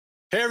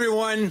Hey,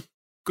 everyone.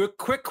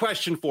 Quick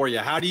question for you.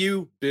 How do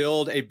you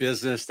build a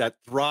business that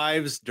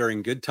thrives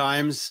during good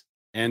times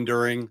and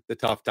during the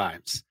tough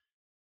times?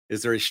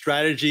 Is there a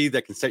strategy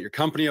that can set your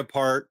company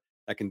apart,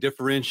 that can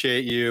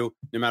differentiate you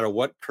no matter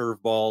what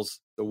curveballs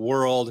the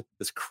world,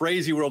 this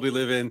crazy world we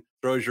live in,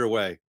 throws your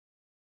way?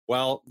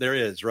 Well, there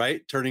is,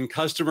 right? Turning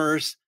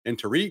customers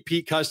into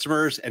repeat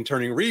customers and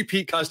turning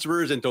repeat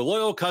customers into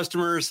loyal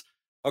customers.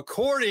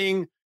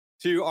 According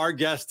to our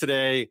guest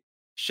today,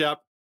 Shep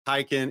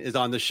Hyken is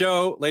on the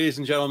show. Ladies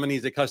and gentlemen,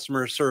 he's a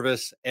customer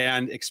service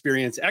and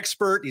experience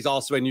expert. He's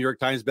also a New York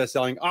Times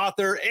bestselling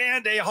author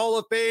and a Hall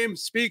of Fame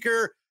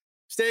speaker.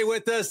 Stay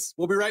with us.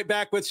 We'll be right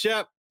back with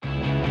Shep.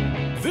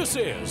 This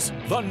is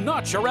the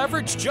Not Your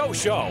Average Joe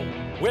Show,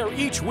 where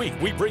each week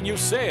we bring you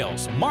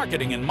sales,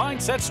 marketing, and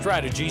mindset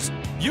strategies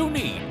you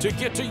need to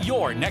get to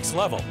your next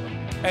level.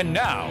 And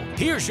now,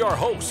 here's your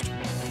host,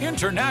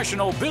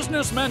 international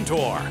business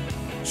mentor,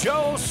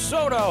 Joe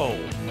Soto.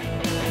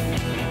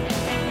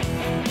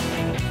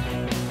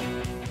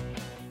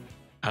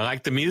 I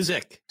like the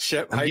music.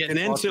 Shep, I'm getting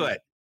into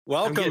it.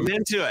 Welcome. I'm getting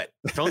into it.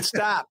 Don't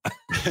stop.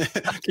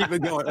 Keep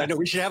it going. I know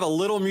we should have a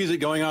little music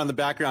going on in the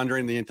background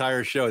during the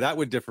entire show. That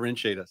would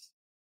differentiate us.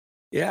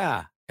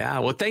 Yeah.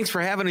 Well, thanks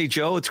for having me,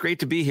 Joe. It's great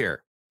to be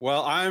here.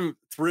 Well, I'm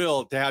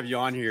thrilled to have you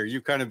on here.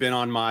 You've kind of been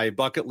on my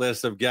bucket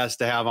list of guests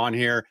to have on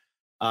here.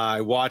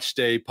 I watched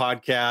a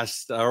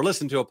podcast or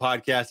listened to a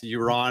podcast that you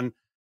were on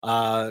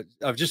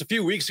of just a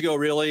few weeks ago,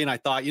 really. And I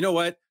thought, you know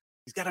what?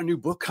 He's got a new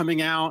book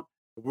coming out.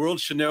 The world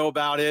should know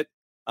about it.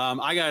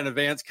 I got an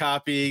advance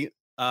copy,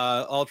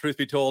 all truth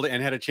be told,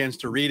 and had a chance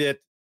to read it.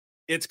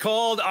 It's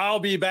called I'll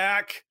Be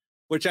Back,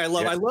 which I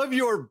love. Yes. I love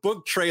your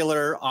book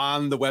trailer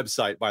on the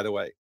website, by the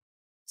way.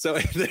 So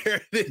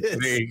there it is.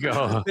 There you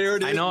go. There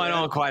it is. I know, man. I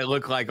don't quite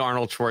look like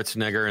Arnold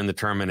Schwarzenegger in the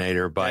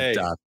Terminator, but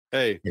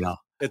hey, you know,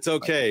 it's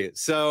okay.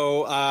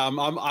 So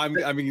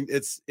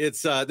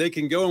they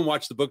can go and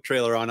watch the book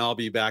trailer on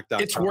illbeback.com.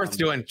 It's worth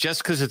doing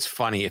just because it's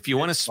funny. If you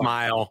want to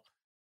smile,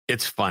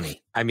 it's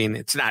funny. I mean,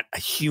 it's not a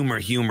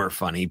humor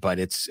funny, but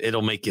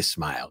it'll make you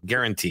smile,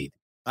 guaranteed.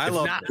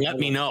 Let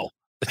me know.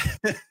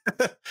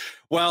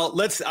 Well,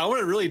 I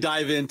want to really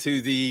dive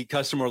into the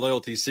customer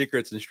loyalty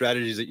secrets and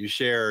strategies that you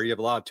share. You have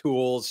a lot of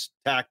tools,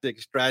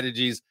 tactics,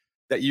 strategies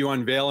that you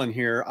unveil in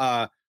here.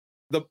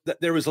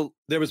 There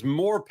was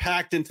more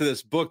packed into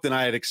this book than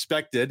I had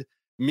expected,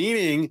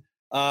 meaning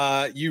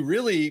you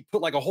really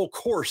put like a whole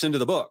course into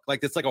the book.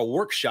 Like it's like a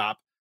workshop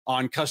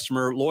on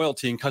customer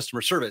loyalty and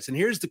customer service. And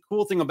here's the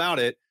cool thing about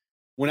it.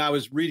 When I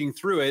was reading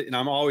through it, and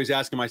I'm always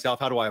asking myself,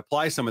 how do I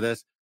apply some of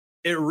this?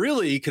 It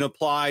really can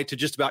apply to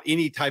just about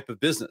any type of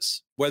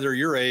business, whether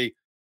you're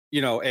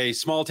a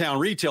small town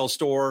retail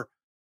store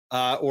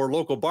or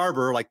local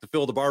barber, like the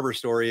Phil the Barber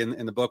story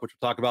in the book, which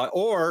we'll talk about,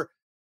 or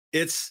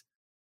it's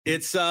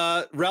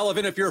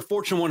relevant if you're a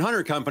Fortune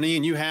 100 company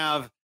and you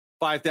have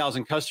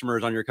 5,000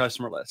 customers on your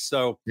customer list.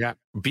 So yeah,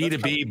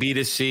 B2B,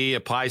 B2C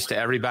applies to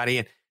everybody.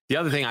 And the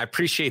other thing, I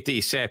appreciate that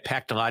you say I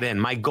packed a lot in.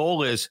 My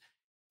goal is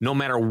no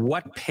matter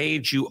what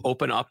page you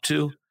open up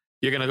to,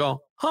 you're going to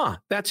go,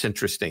 that's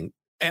interesting.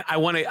 And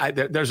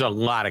there's a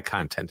lot of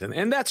content.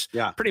 And that's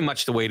pretty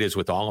much the way it is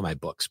with all of my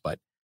books. But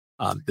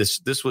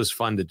this was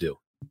fun to do.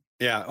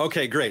 Yeah.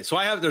 Okay, great. So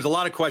there's a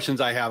lot of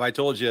questions I have. I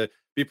told you,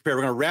 be prepared.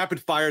 We're going to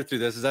rapid fire through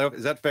this. Is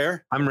that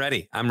fair? I'm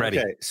ready.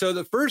 Okay. So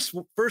the first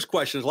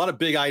question, there's a lot of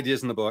big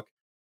ideas in the book.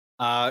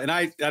 And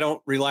I don't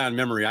rely on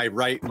memory. I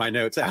write my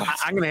notes out.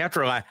 I'm going to have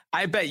to rely.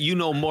 I bet you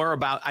know more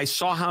about, I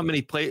saw how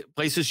many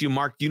places you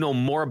marked. You know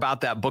more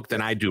about that book than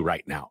I do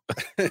right now.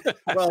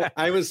 Well,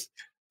 I was,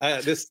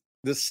 this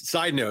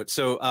side note.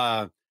 So,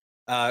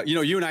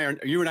 you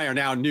and I are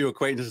now new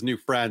acquaintances, new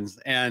friends.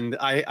 And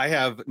I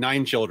have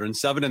 9 children,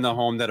 7 in the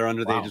home that are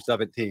under the age of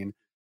 17.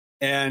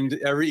 And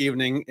every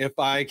evening, if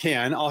I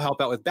can, I'll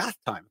help out with bath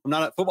time. If I'm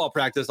not at football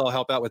practice, I'll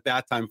help out with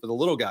bath time for the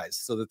little guys.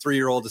 So the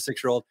 3-year-old, the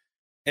 6-year-old.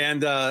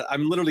 And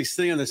I'm literally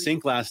sitting on the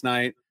sink last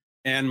night,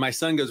 and my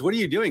son goes, "What are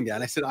you doing,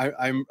 Dad?" I said,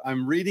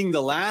 "I'm reading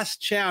the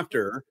last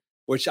chapter,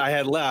 which I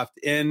had left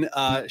in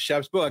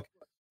Shep's book."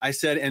 I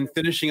said, "and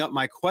finishing up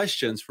my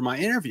questions for my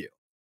interview."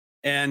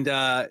 And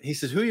he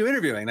says, "Who are you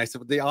interviewing?" And I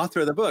said, "The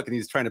author of the book." And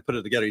he's trying to put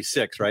it together. He's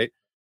 6, right?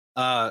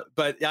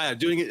 But yeah,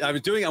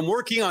 I'm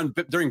working on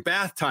during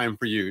bath time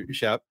for you,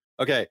 Shep.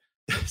 Okay,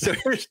 so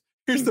here's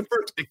the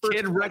first. The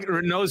kid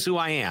knows who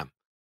I am.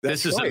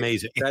 This is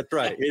amazing. That's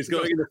right. He's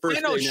going in the first.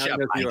 I know Shep.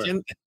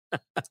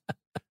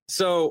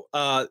 So,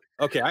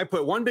 okay, I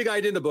put one big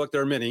idea in the book.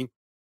 There are many.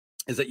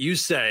 Is that you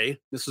say,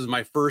 this was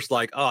my first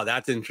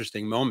that's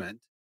interesting moment.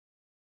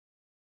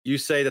 You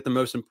say that the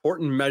most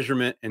important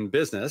measurement in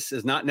business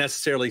is not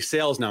necessarily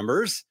sales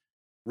numbers,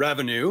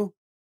 revenue,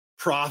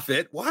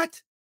 profit,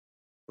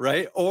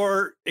 right?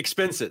 Or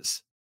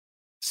expenses.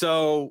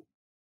 So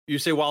you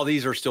say, while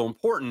these are still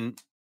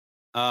important,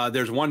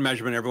 there's one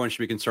measurement everyone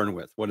should be concerned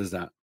with. What is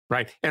that?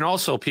 Right. And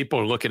also people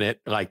are looking at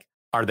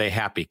are they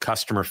happy?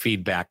 Customer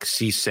feedback,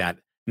 CSAT,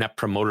 net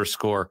promoter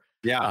score.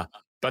 Yeah.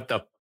 But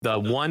the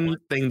one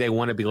thing they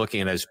want to be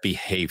looking at is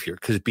behavior,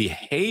 because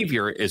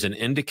behavior is an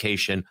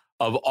indication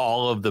of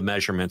all of the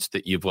measurements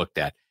that you've looked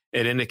at.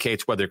 It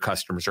indicates whether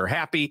customers are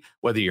happy,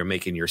 whether you're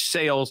making your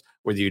sales,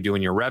 whether you're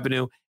doing your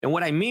revenue. And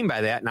what I mean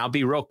by that, and I'll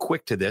be real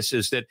quick to this,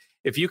 is that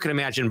if you can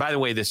imagine, by the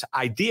way, this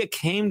idea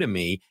came to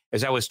me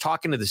as I was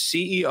talking to the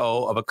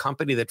CEO of a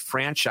company that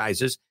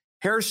franchises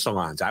hair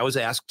salons. I was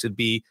asked to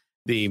be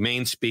the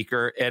main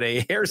speaker at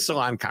a hair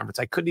salon conference.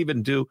 I couldn't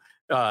even do,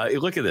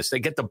 look at this. They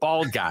get the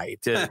bald guy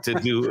to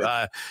do,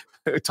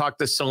 talk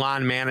to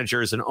salon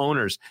managers and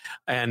owners.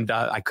 And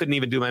I couldn't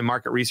even do my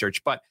market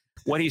research. But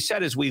what he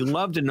said is, we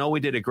love to know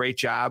we did a great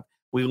job.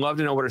 We love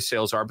to know what our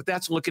sales are, but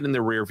that's looking in the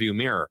rearview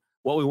mirror.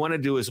 What we want to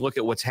do is look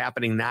at what's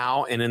happening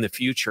now and in the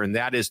future, and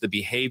that is the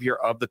behavior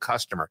of the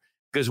customer.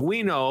 Because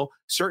we know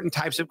certain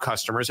types of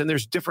customers, and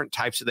there's different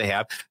types that they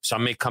have.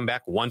 Some may come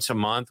back once a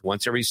month,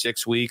 once every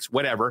 6 weeks,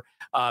 whatever.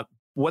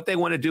 What they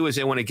want to do is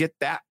they want to get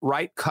that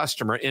right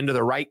customer into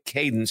the right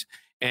cadence.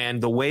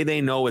 And the way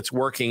they know it's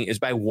working is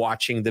by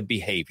watching the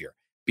behavior.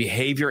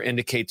 Behavior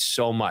indicates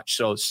so much.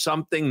 So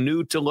something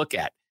new to look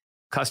at.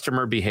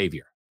 Customer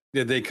behavior.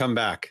 Did they come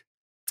back?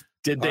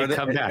 Did they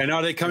come back? And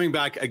are they coming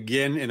back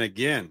again and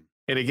again?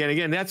 And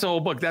again. That's the whole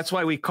book. That's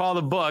why we call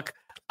the book,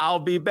 I'll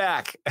Be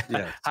Back.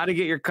 Yes. How to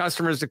get your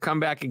customers to come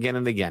back again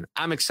and again.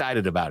 I'm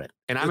excited about it.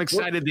 And I'm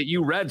excited that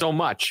you read so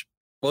much.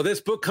 Well,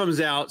 this book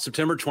comes out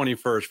September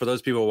 21st. For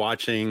those people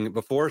watching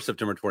before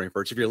September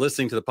 21st, if you're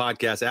listening to the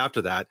podcast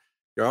after that,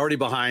 you're already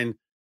behind.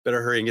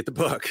 Better hurry and get the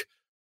book.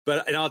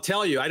 And I'll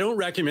tell you, I don't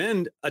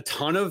recommend a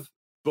ton of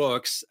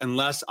books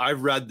unless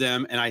I've read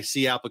them and I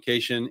see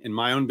application in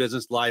my own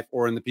business life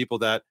or in the people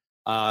that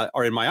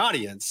are in my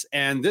audience.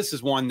 And this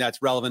is one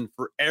that's relevant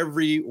for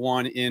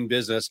everyone in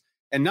business,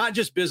 and not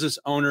just business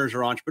owners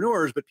or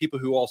entrepreneurs, but people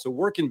who also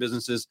work in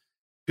businesses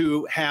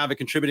who have a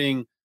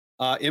contributing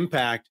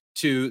impact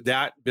to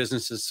that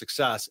business's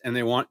success, and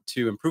they want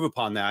to improve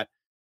upon that.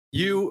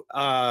 You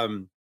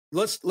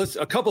let's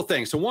a couple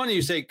things. So one,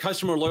 you say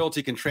customer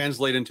loyalty can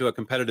translate into a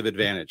competitive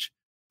advantage.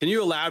 Can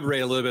you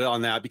elaborate a little bit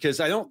on that? Because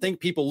I don't think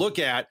people look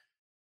at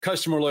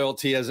customer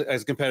loyalty as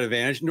a competitive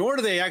advantage, nor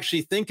do they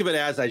actually think of it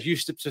as I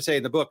used to say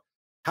in the book,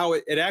 how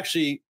it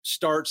actually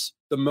starts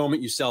the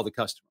moment you sell the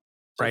customer.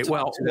 So right.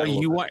 Well,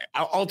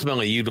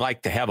 ultimately, you'd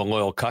like to have a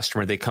loyal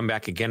customer. They come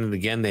back again and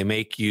again. They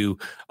make you,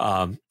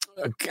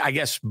 I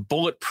guess,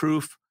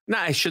 bulletproof. No,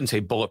 I shouldn't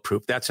say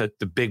bulletproof. That's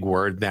the big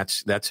word.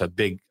 That's a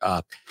big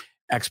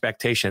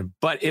expectation.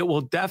 But it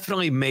will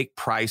definitely make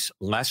price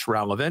less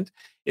relevant.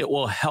 It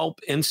will help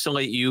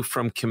insulate you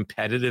from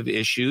competitive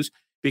issues,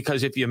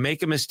 because if you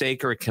make a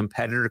mistake or a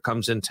competitor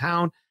comes in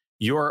town,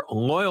 your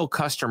loyal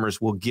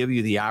customers will give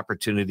you the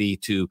opportunity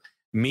to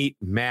meet,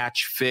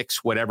 match,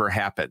 fix whatever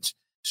happens.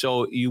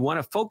 So you want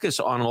to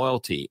focus on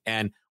loyalty.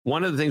 And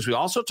one of the things we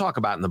also talk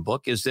about in the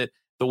book is that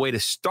the way to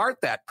start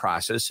that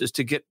process is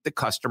to get the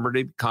customer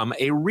to become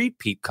a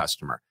repeat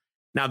customer.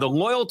 Now, the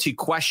loyalty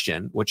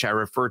question, which I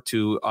refer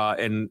to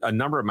in a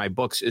number of my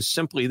books, is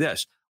simply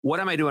this. What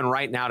am I doing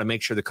right now to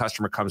make sure the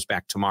customer comes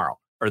back tomorrow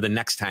or the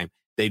next time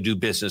they do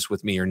business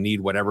with me or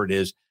need whatever it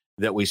is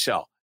that we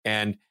sell?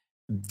 And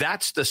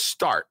that's the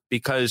start,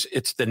 because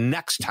it's the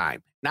next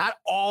time, not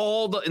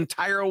all the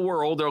entire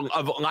world or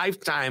of a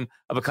lifetime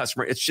of a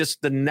customer. It's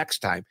just the next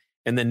time.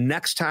 And the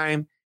next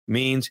time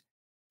means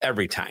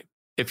every time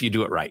if you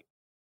do it right.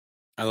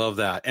 I love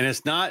that. And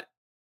it's not,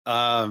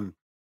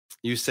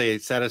 you say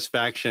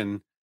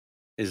satisfaction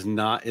is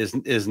not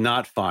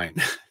fine.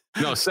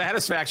 No,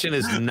 satisfaction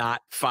is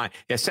not fine.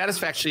 Yeah,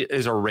 satisfaction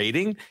is a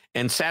rating,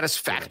 and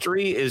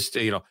satisfactory is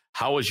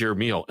how was your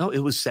meal? Oh, it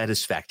was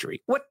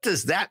satisfactory. What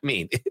does that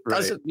mean? It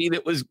doesn't mean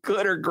it was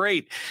good or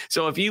great.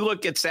 So if you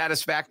look at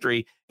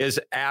satisfactory as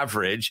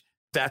average,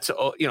 that's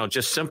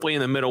just simply in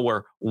the middle,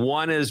 where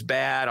 1 is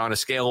bad on a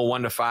scale of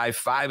 1 to 5.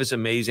 5 is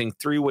amazing.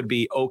 3 would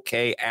be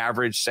okay,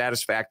 average,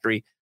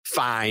 satisfactory,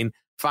 fine.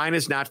 Fine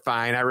is not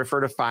fine. I refer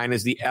to fine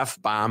as the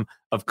F-bomb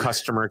of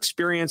customer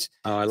experience.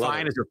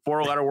 Fine is a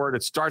 4-letter word.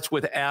 It starts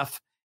with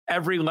F.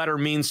 Every letter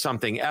means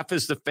something. F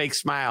is the fake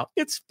smile.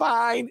 It's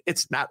fine.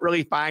 It's not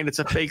really fine. It's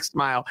a fake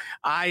smile.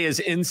 I is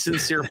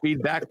insincere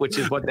feedback, which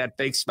is what that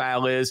fake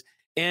smile is.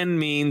 N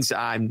means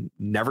I'm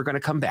never going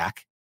to come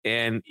back.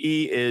 And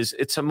E is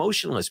it's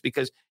emotionless,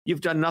 because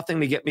you've done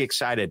nothing to get me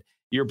excited.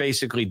 You're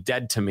basically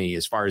dead to me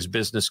as far as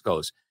business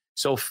goes.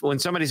 So when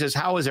somebody says,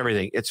 how is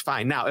everything? It's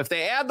fine. Now, if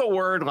they add the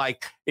word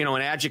like, an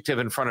adjective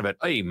in front of it,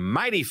 hey,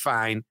 mighty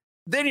fine,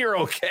 then you're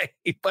okay.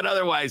 But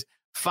otherwise,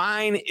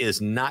 fine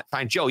is not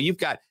fine. Joe, you've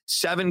got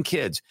 7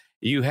 kids.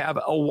 You have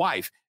a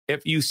wife.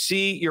 If you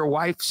see your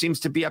wife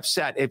seems to be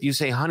upset, if you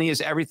say, honey,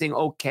 is everything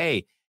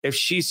okay? If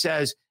she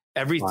says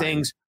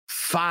everything's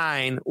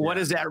fine, what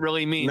does that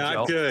really mean, Not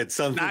Joe? Good.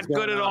 Something's not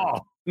good at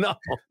all. No,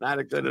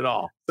 not good at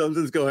all.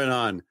 Something's going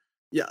on.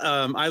 Yeah,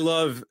 I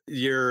love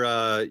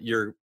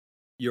your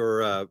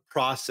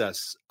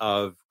process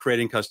of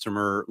creating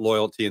customer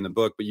loyalty in the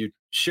book, but you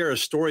share a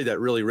story that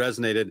really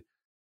resonated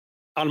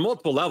on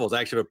multiple levels. I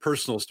actually have a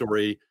personal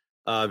story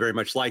very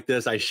much like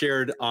this. I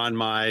shared on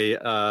my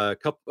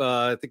couple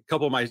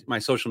of my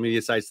social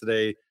media sites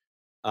today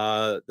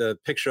the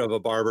picture of a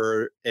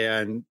barber,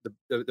 and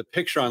the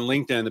picture on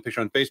LinkedIn, the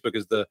picture on Facebook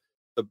is the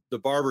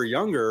barber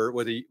younger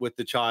with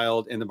the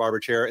child in the barber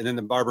chair, and then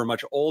the barber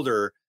much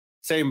older,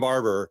 same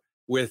barber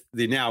with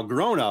the now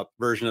grown up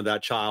version of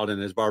that child in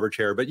his barber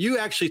chair. But you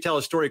actually tell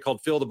a story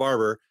called Phil the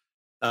Barber.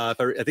 I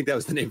think that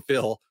was the name,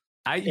 Phil.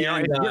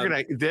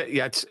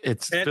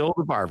 It's Phil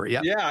the Barber.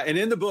 Yeah. Yeah. And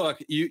in the book,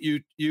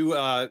 you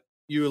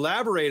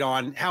elaborate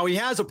on how he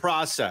has a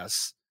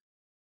process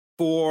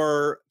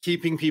for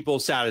keeping people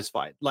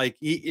satisfied. Like,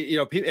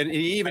 and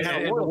he even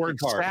had the word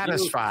card.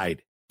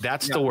 Satisfied.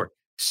 That's the word.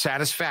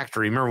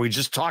 Satisfactory. Remember, we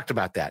just talked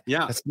about that.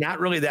 Yeah. That's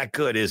not really that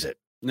good, is it?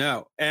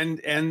 No. And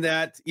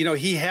that,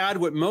 he had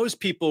what most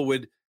people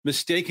would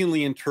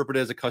mistakenly interpret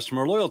as a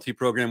customer loyalty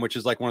program, which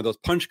is like one of those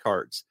punch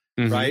cards,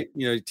 right?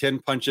 10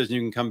 punches and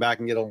you can come back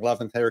and get an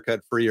 11th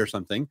haircut free or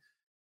something.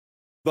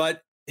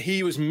 But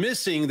he was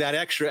missing that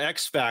extra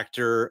X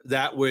factor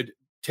that would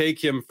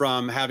take him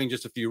from having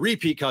just a few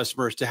repeat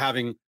customers to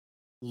having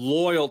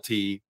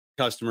loyalty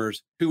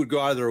customers who would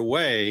go out of their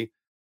way,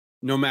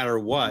 no matter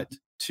what,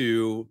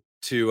 to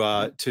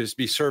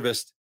be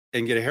serviced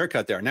and get a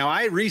haircut there. Now,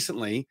 I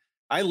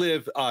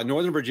live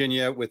Northern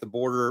Virginia with the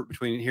border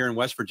between here and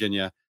West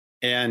Virginia.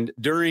 And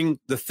during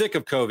the thick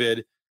of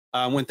COVID,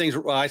 when things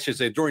were,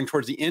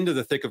 towards the end of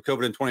the thick of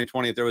COVID in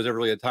 2020, if there was ever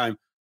really a time,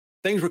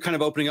 things were kind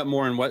of opening up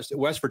more in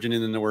West Virginia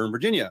than they were in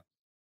Virginia.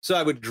 So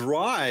I would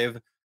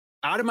drive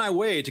out of my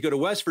way to go to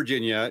West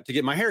Virginia to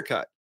get my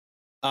haircut.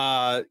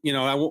 I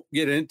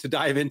won't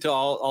dive into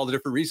all the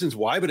different reasons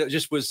why, but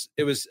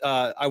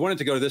I wanted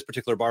to go to this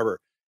particular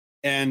barber,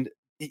 and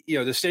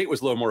the state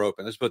was a little more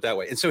open. Let's put it that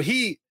way. And so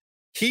he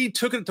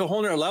took it to a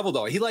whole nother level,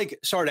 though. He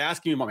started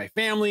asking me about my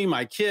family,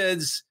 my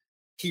kids.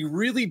 He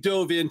really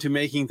dove into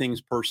making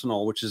things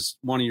personal, which is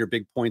one of your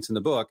big points in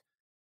the book.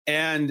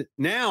 And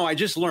now I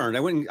just learned,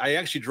 I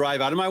actually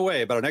drive out of my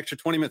way about an extra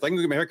 20 minutes. I can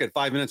go get my haircut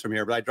 5 minutes from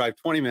here, but I drive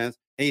 20 minutes.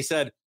 And he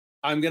said,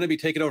 I'm going to be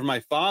taking over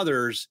my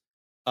father's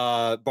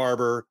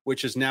barber,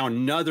 which is now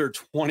another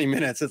 20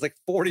 minutes. It's like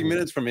 40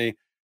 minutes from me.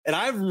 And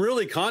I'm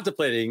really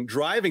contemplating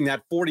driving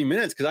that 40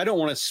 minutes because I don't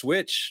want to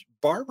switch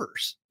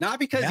barbers. Not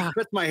because he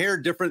cuts my hair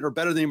different or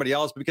better than anybody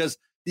else, but because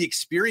the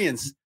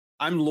experience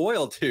I'm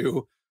loyal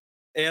to,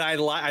 and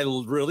I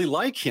really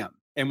like him.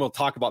 And we'll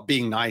talk about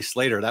being nice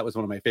later. That was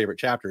one of my favorite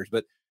chapters.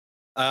 But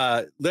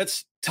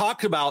let's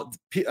talk about.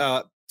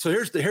 So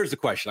here's the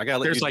question.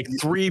 There's like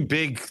three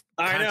big.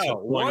 I know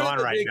one of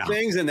the big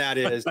things in that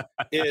is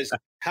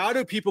how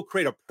do people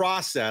create a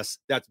process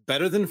that's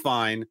better than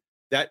fine,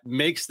 that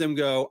makes them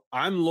go,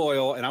 I'm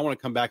loyal and I want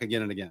to come back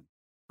again and again.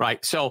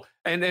 Right. So,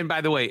 and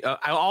by the way,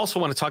 I also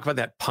want to talk about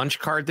that punch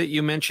card that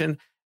you mentioned.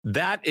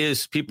 That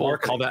is, people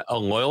call that a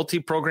loyalty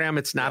program.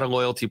 It's not a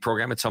loyalty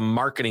program. It's a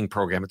marketing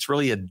program. It's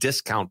really a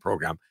discount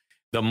program.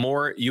 The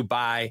more you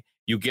buy,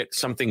 you get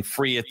something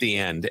free at the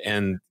end.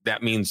 And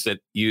that means that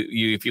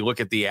you if you look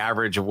at the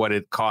average of what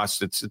it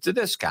costs, it's a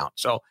discount.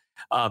 So,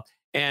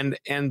 and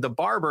the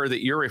barber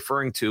that you're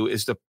referring to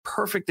is the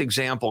perfect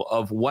example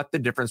of what the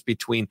difference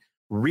between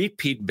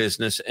repeat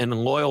business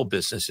and loyal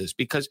business is.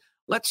 Because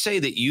let's say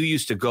that you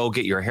used to go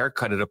get your hair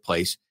cut at a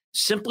place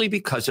simply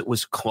because it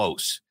was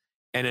close.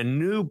 And a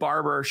new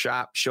barber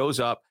shop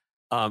shows up,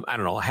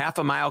 half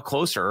a mile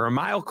closer or a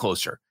mile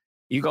closer.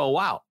 You go,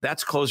 wow,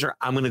 that's closer.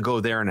 I'm going to go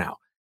there now.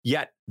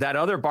 Yet that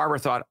other barber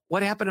thought,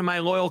 what happened to my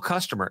loyal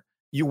customer?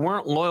 You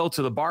weren't loyal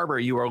to the barber.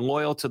 You were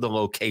loyal to the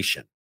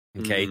location.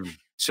 Okay.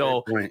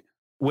 So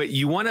what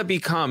you want to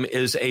become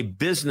is a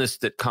business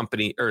that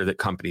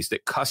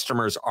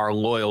customers are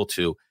loyal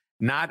to,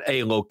 not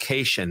a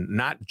location,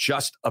 not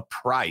just a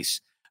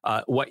price.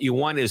 What you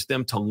want is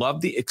them to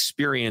love the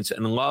experience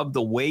and love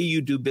the way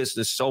you do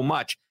business so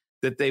much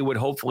that they would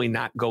hopefully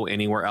not go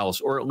anywhere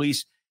else, or at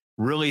least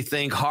really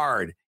think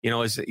hard.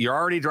 You're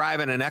already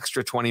driving an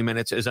extra 20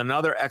 minutes, is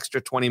another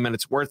extra 20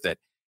 minutes worth it?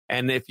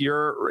 And if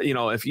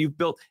you've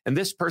built, and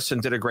this person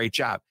did a great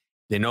job,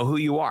 they know who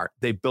you are.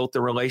 They built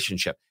the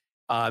relationship.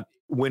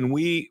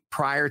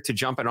 Prior to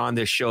jumping on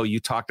this show, you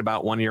talked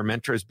about one of your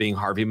mentors being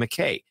Harvey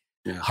McKay.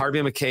 Yeah.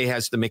 Harvey McKay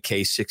has the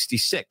McKay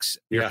 66.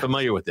 You're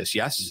familiar with this,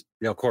 yes?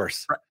 Yeah, of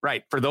course.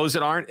 Right. For those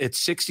that aren't, it's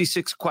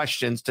 66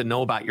 questions to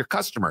know about your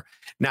customer.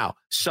 Now,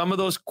 some of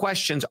those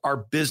questions are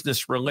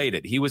business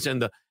related. He was in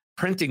the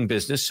printing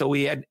business, so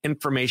he had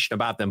information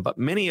about them. But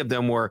many of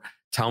them were,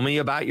 tell me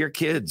about your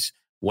kids.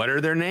 What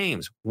are their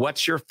names?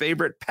 What's your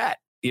favorite pet?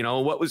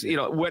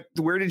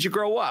 Where did you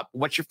grow up?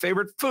 What's your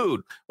favorite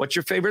food? What's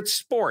your favorite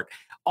sport?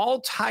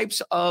 All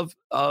types of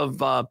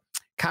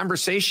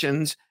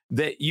conversations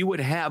that you would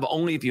have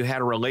only if you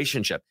had a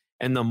relationship.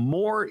 And the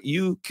more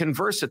you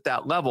converse at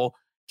that level,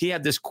 he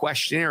had this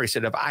questionnaire. He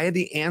said, if I had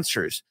the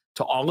answers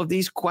to all of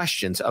these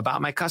questions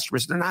about my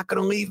customers, they're not going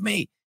to leave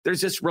me.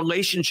 There's this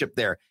relationship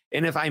there.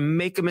 And if I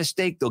make a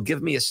mistake, they'll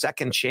give me a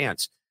second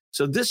chance.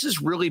 So this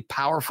is really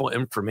powerful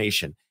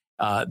information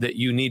that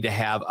you need to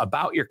have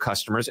about your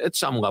customers at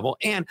some level,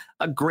 and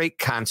a great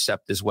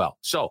concept as well.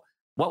 So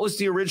what was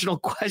the original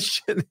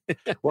question?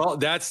 Well,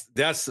 that's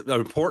an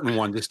important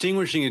one.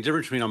 Distinguishing the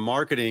difference between a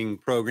marketing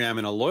program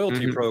and a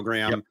loyalty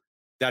program. Yep.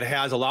 that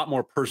has a lot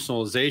more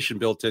personalization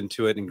built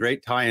into it, and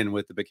great tie-in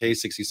with the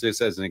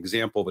BK66 as an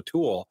example of a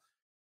tool,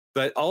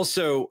 but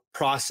also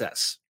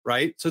process,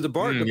 right? So the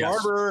Yes.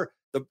 barber,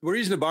 we're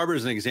using the barber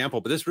as an example,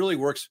 but this really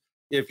works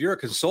if you're a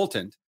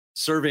consultant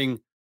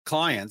serving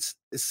clients.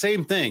 The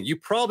same thing. You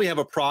probably have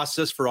a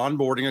process for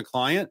onboarding a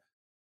client,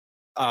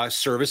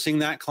 servicing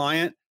that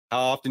client, how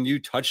often you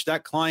touch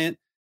that client,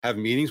 have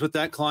meetings with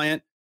that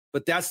client.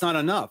 But that's not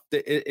enough.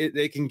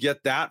 They can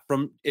get that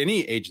from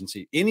any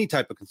agency, any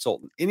type of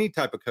consultant, any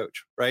type of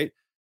coach, right?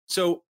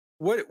 So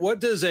what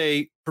does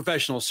a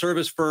professional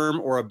service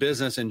firm or a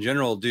business in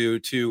general do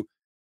to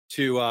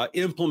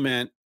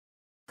implement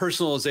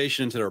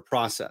personalization into their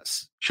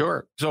process?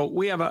 Sure. So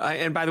we have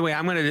and by the way,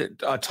 I'm going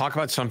to talk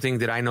about something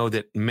that I know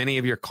that many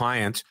of your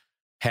clients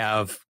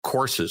have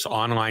courses,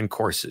 online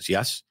courses.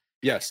 Yes.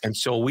 Yes. And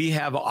so we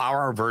have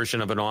our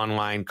version of an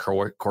online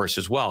course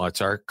as well.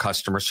 It's our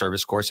customer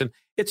service course, and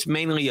it's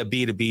mainly a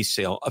B2B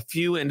sale. A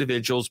few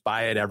individuals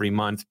buy it every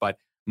month, but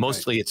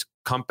mostly It's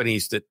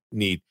companies that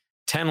need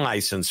 10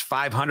 licenses,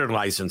 500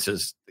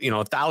 licenses,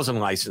 1,000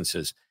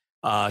 licenses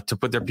to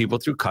put their people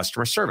through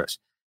customer service.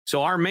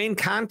 So our main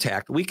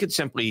contact, we could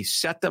simply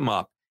set them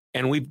up,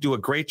 and we do a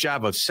great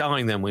job of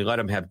selling them. We let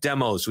them have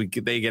demos.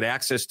 They get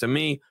access to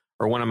me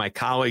or one of my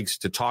colleagues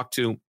to talk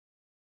to.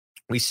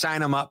 We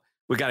sign them up.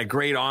 We got a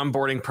great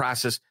onboarding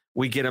process.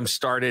 We get them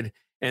started.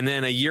 And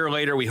then a year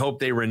later, we hope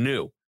they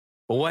renew.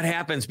 But what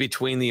happens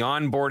between the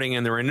onboarding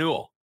and the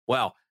renewal?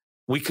 Well,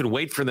 we could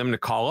wait for them to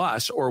call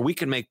us, or we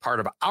can make part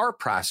of our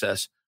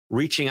process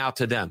reaching out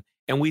to them.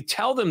 And we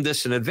tell them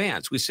this in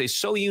advance. We say,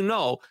 so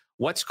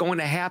what's going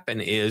to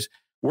happen is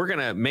we're going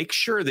to make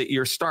sure that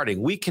you're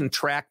starting. We can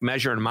track,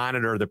 measure, and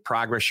monitor the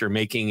progress you're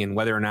making and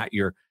whether or not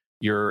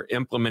you're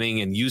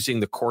implementing and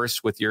using the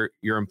course with your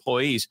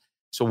employees.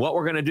 So what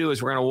we're going to do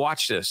is we're going to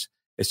watch this.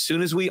 As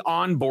soon as we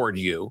onboard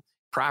you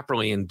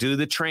properly and do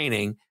the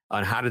training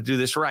on how to do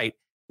this right,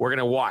 we're going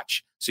to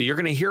watch. So you're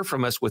going to hear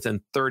from us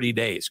within 30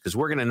 days because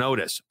we're going to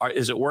notice,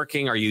 is it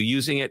working? Are you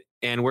using it?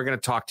 And we're going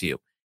to talk to you.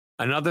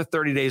 Another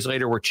 30 days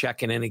later, we're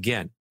checking in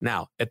again.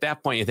 Now, at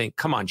that point, you think,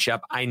 come on,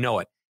 Shep, I know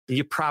it. And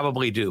you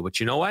probably do. But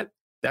you know what?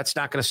 That's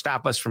not going to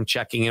stop us from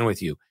checking in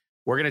with you.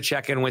 We're going to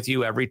check in with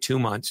you every 2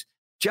 months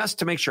just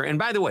to make sure. And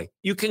by the way,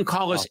 you can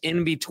call us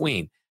in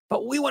between.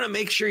 But we want to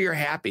make sure you're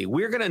happy.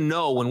 We're going to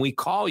know when we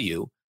call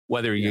you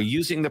whether you're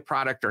using the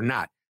product or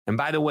not. And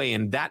by the way,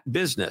 in that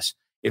business,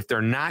 if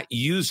they're not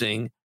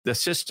using the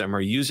system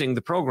or using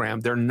the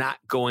program, they're not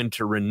going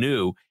to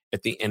renew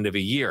at the end of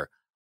a year.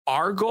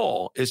 Our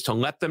goal is to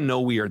let them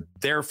know we are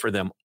there for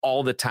them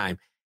all the time.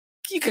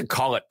 You could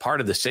call it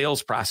part of the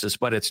sales process,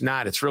 but it's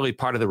not. It's really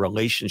part of the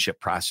relationship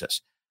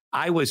process.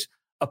 I was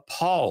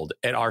appalled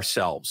at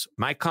ourselves,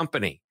 my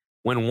company,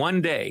 when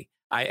one day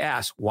I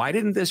asked, why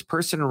didn't this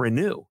person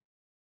renew?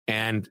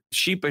 And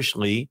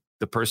sheepishly,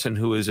 the person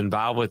who is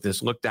involved with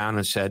this looked down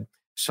and said,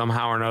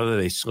 somehow or another,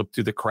 they slipped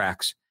through the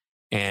cracks.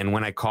 And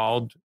when I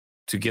called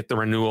to get the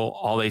renewal,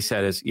 all they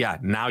said is, yeah,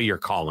 now you're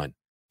calling.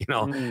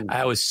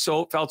 I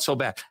felt so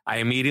bad. I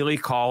immediately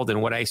called.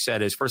 And what I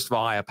said is, first of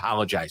all, I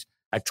apologize.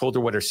 I told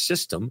her what her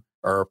system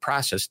or her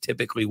process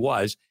typically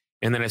was.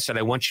 And then I said,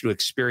 I want you to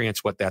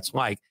experience what that's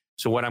like.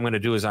 So what I'm going to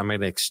do is I'm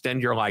going to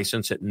extend your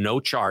license at no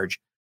charge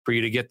for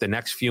you to get the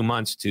next few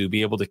months to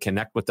be able to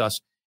connect with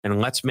us. And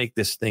let's make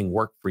this thing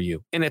work for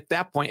you. And at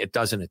that point, it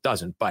doesn't.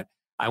 But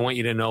I want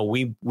you to know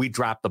we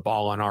dropped the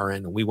ball on our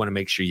end, and we want to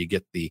make sure you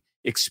get the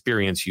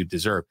experience you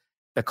deserve.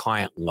 The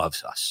client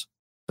loves us.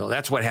 So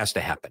that's what has to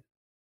happen.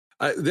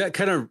 That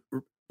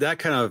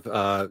kind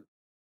of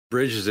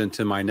bridges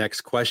into my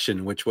next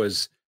question, which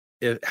was,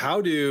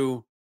 how do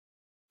you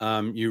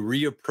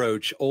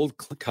reapproach old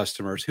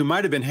customers who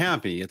might have been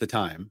happy at the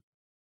time,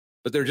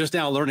 but they're just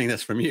now learning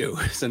this from you?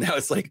 So now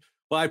it's like,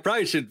 well, I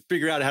probably should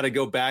figure out how to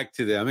go back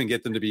to them and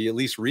get them to be at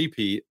least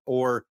repeat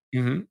or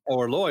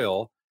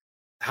loyal.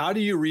 How do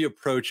you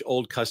reapproach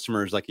old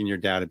customers like in your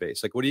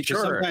database? Like, what do you?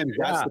 Because sometimes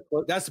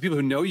that's the people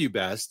who know you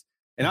best.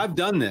 And I've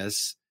done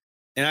this,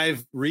 and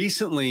I've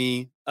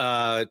recently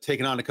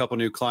taken on a couple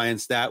new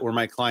clients that were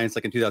my clients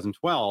like in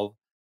 2012,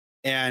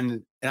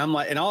 and I'm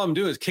like, and all I'm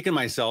doing is kicking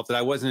myself that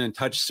I wasn't in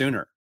touch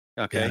sooner.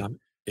 Okay.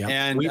 Yeah.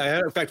 And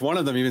in fact, one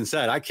of them even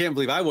said, I can't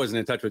believe I wasn't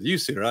in touch with you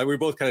sooner. We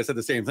both kind of said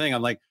the same thing.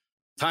 I'm like,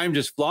 time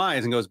just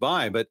flies and goes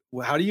by, but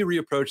how do you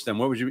reapproach them?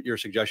 What would your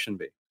suggestion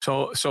be?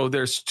 So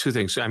there's two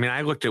things. I mean,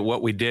 I looked at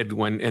what we did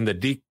when in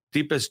the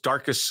deepest,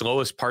 darkest,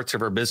 slowest parts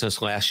of our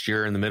business last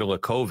year in the middle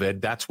of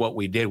COVID. That's what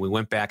we did. We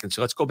went back and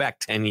said, let's go back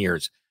 10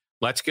 years.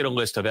 Let's get a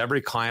list of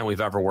every client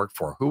we've ever worked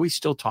for. Who are we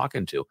still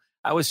talking to?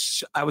 I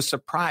was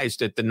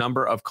surprised at the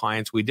number of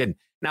clients we didn't.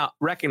 Now,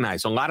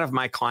 recognize a lot of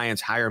my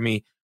clients hire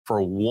me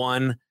for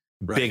one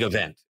big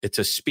event. It's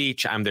a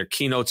speech. I'm their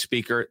keynote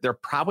speaker. They're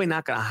probably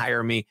not going to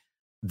hire me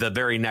the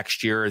very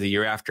next year or the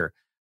year after.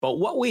 But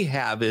what we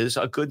have is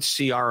a good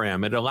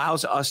CRM. It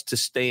allows us to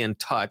stay in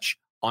touch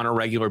on a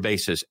regular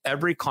basis.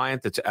 Every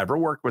client that's ever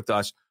worked with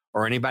us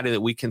or anybody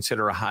that we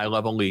consider a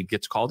high-level lead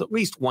gets called at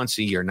least once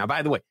a year. Now,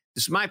 by the way,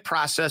 this is my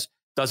process.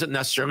 Doesn't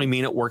necessarily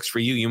mean it works for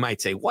you. You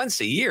might say once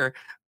a year.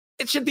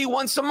 It should be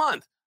once a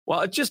month.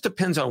 Well, it just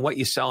depends on what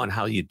you sell and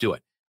how you do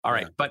it. All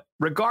right. But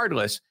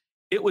regardless,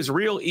 it was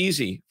real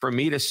easy for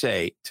me to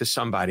say to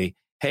somebody,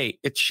 hey,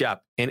 it's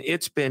Shep, and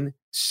it's been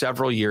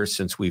several years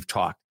since we've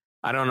talked.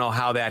 I don't know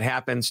how that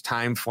happens.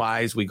 Time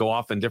flies. We go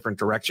off in different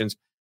directions.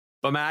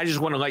 But man, I just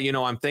want to let you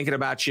know I'm thinking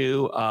about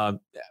you.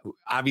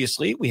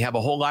 Obviously, we have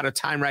a whole lot of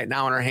time right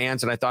now on our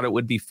hands, and I thought it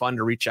would be fun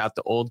to reach out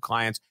to old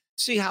clients,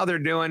 see how they're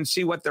doing,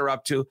 see what they're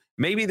up to.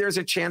 Maybe there's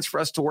a chance for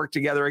us to work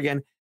together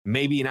again.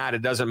 Maybe not.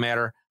 It doesn't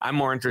matter. I'm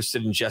more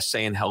interested in just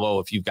saying hello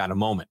if you've got a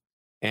moment.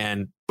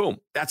 And boom,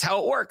 that's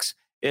how it works.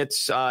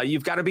 It's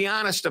you've got to be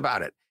honest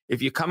about it.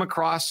 If you come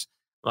across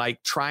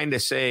like trying to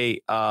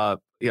say, I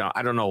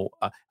don't know.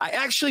 I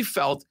actually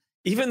felt,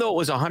 even though it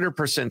was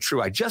 100%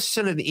 true, I just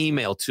sent an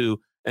email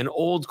to an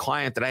old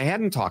client that I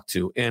hadn't talked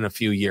to in a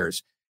few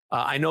years.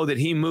 I know that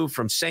he moved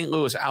from St.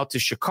 Louis out to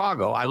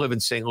Chicago. I live in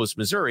St. Louis,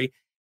 Missouri,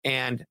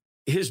 and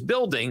his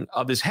building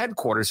of his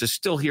headquarters is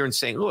still here in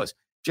St. Louis.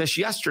 Just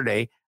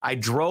yesterday, I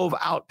drove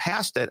out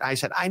past it. I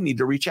said, I need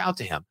to reach out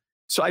to him.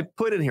 So I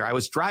put in here, I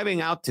was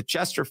driving out to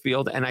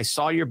Chesterfield and I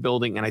saw your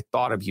building and I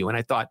thought of you. And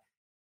I thought,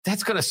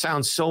 that's going to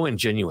sound so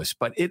ingenuous,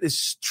 but it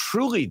is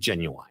truly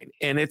genuine.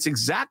 And it's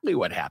exactly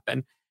what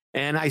happened.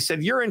 And I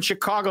said, you're in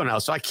Chicago now,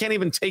 so I can't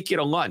even take you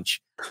to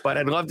lunch, but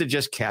I'd love to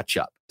just catch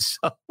up.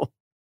 So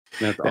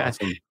that's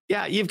awesome.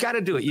 Yeah, you've got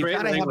to do it. You've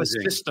got to have a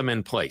system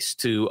in place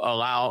to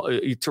allow,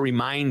 to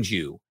remind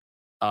you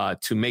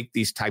to make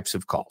these types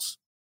of calls.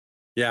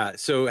 Yeah.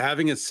 So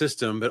having a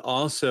system, but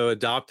also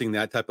adopting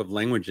that type of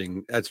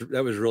languaging,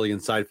 that was really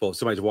insightful. If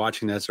somebody's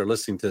watching this or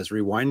listening to this,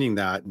 rewinding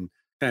that and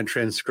kind of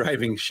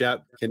transcribing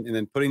Shep and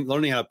then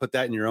learning how to put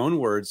that in your own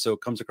words so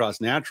it comes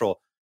across natural.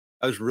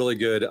 That was really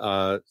good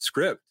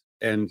script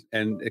and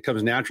it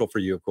comes natural for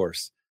you, of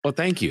course. Well,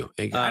 thank you.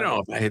 I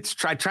don't know. It's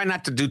try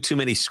not to do too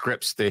many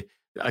scripts.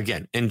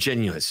 Again,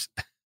 ingenuous.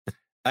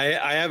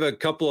 I have a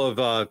couple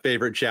of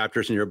favorite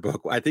chapters in your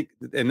book. I think,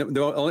 and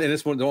the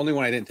only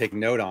one I didn't take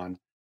note on,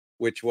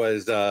 which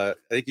was, I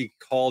think you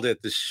called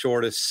it the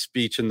shortest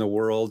speech in the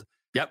world.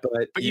 Yep.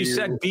 But you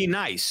said, be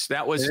nice.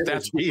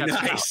 That's be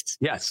nice.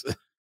 Yes.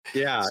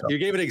 Yeah. So. You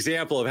gave an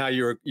example of how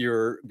you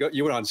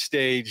went on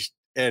stage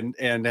and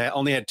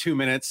only had 2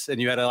 minutes and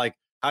you had to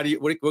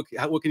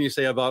what can you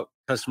say about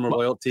customer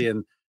loyalty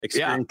and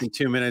experience in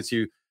 2 minutes?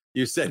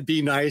 You said,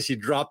 be nice. You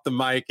dropped the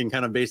mic and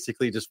kind of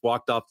basically just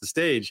walked off the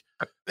stage.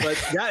 But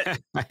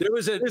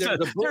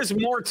there's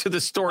more to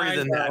the story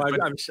than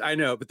that. I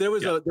know, but there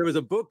was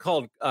a book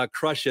called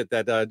Crush It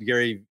that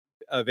Gary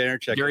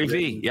Vaynerchuk. Gary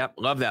V. Yep,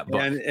 love that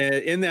book. And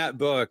in that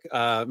book,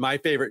 my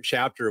favorite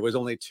chapter was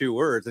only 2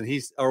 words, and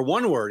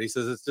one word. He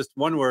says it's just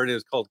one word. It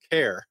was called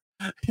care.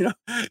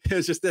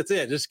 It's just that's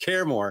it. Just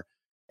care more.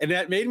 And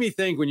that made me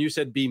think when you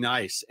said be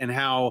nice, and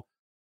how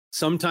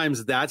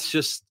sometimes that's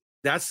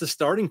the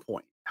starting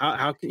point.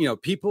 How can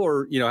people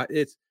are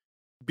it's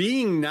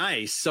being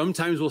nice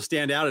sometimes will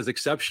stand out as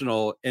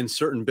exceptional in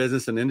certain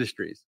business and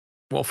industries.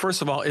 Well,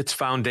 first of all, it's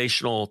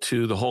foundational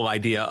to the whole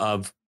idea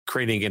of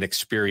creating an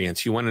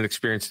experience. You want an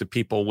experience that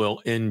people will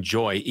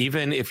enjoy.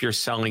 Even if you're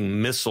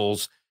selling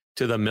missiles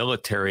to the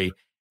military,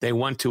 they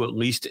want to at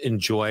least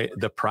enjoy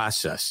the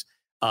process.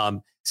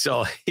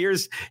 So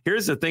here's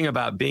the thing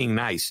about being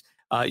nice.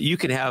 You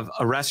can have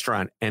a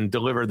restaurant and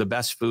deliver the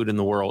best food in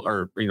the world,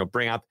 or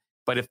bring out.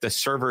 But if the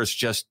server is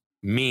just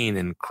mean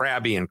and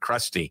crabby and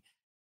crusty,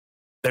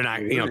 they're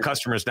not.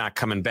 Customers not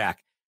coming back.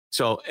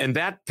 So in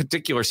that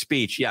particular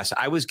speech, yes,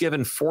 I was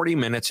given 40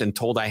 minutes and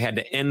told I had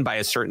to end by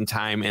a certain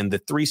time. And the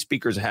 3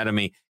 speakers ahead of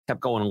me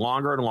kept going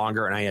longer and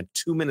longer. And I had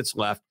 2 minutes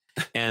left.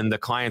 And the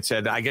client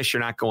said, I guess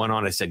you're not going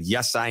on. I said,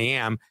 yes, I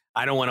am.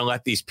 I don't want to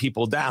let these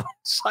people down.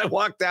 So I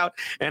walked out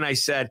and I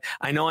said,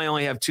 I know I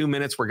only have 2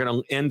 minutes. We're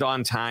going to end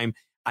on time.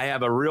 I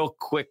have a real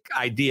quick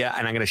idea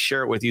and I'm going to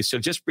share it with you. So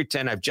just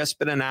pretend I've just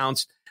been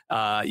announced.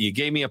 You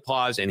gave me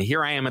applause and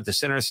here I am at the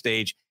center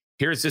stage.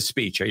 Here's the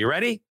speech. Are you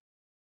ready?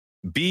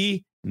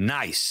 Be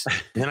nice.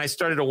 And then I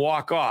started to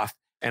walk off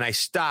and I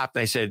stopped.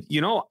 And I said,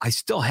 I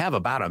still have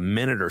about a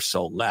minute or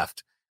so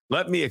left.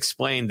 Let me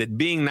explain that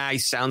being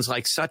nice sounds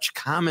like such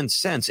common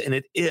sense, and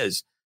it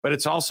is, but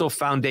it's also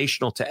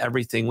foundational to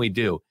everything we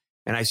do.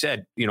 And I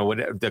said,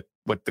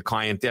 what the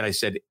client did, I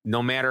said,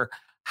 no matter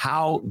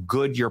how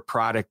good your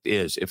product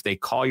is, if they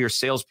call your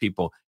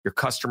salespeople, your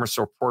customer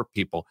support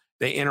people,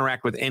 they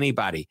interact with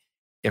anybody.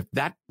 If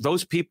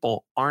those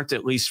people aren't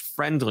at least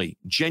friendly,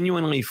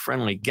 genuinely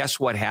friendly, guess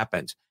what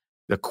happens?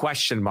 The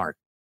question mark,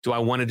 do I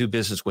want to do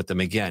business with them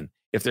again?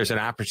 If there's an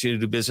opportunity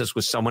to do business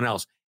with someone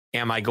else,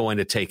 am I going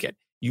to take it?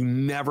 You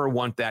never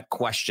want that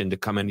question to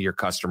come into your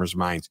customers'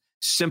 minds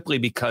simply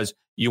because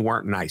you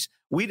weren't nice.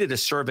 We did a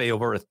survey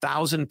over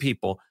 1,000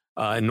 people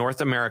in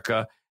North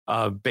America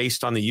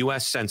based on the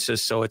U.S.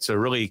 Census. So it's a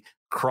really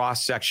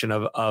cross section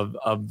of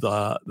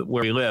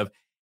where we live.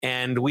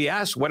 And we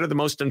asked, what are the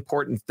most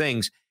important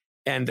things?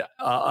 And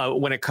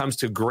when it comes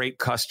to great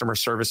customer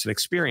service and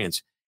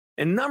experience.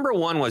 And number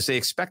 1 was they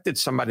expected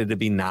somebody to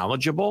be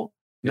knowledgeable.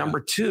 Yeah. Number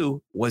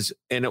 2 was,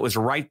 and it was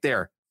right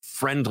there,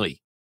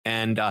 friendly.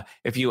 And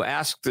if you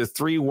ask the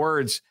 3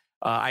 words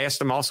I asked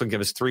them also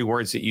give us 3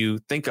 words that you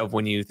think of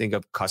when you think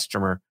of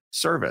customer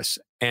service.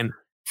 And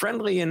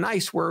friendly and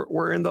nice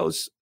were in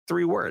those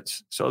 3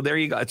 words. So there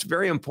you go. It's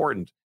very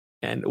important.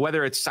 And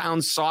whether it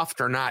sounds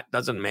soft or not,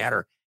 doesn't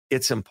matter.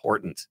 It's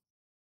important.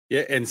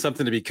 Yeah, and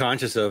something to be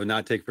conscious of and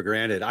not take for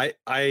granted.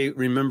 I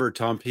remember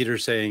Tom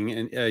Peters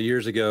saying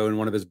years ago in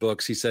one of his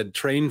books, he said,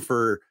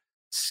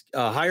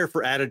 hire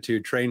for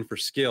attitude, train for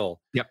skill.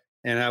 Yep.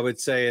 And I would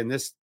say in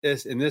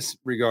this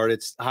regard,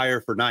 it's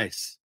hire for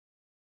nice.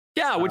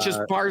 Yeah, which is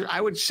I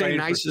would say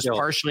nice is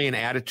partially an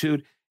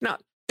attitude. Now,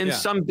 in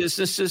some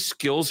businesses,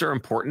 skills are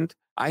important.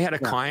 I had a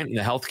client in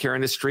the healthcare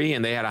industry,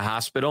 and they had a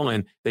hospital,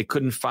 and they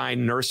couldn't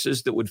find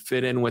nurses that would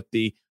fit in with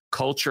the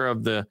culture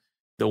of the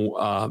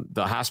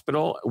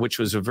hospital, which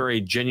was a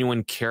very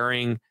genuine,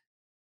 caring,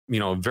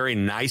 very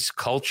nice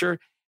culture.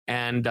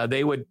 And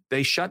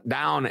they shut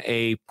down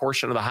a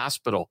portion of the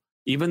hospital,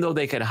 even though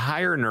they could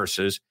hire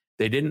nurses.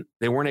 They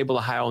weren't able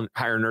to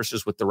hire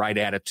nurses with the right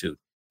attitude.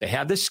 They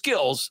had the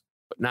skills,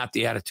 but not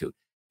the attitude.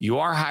 You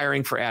are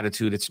hiring for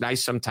attitude. It's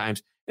nice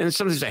sometimes, and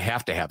sometimes they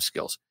have to have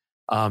skills.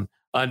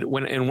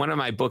 When in one of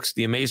my books,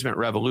 The Amazement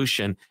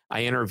Revolution,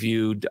 I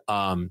interviewed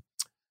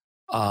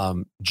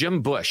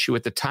Jim Bush, who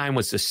at the time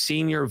was the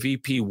senior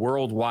VP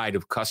worldwide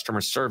of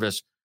customer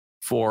service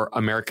for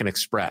American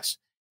Express.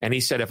 And he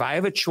said, if I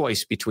have a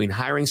choice between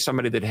hiring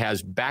somebody that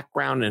has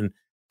background in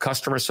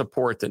customer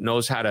support, that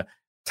knows how to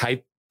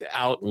type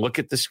out and look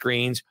at the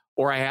screens,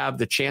 or I have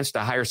the chance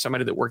to hire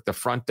somebody that worked the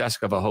front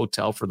desk of a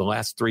hotel for the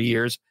last 3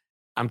 years,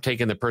 I'm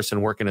taking the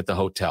person working at the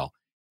hotel.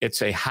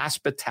 It's a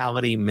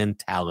hospitality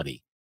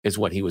mentality is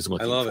what he was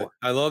looking for. I love it.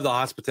 I love the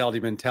hospitality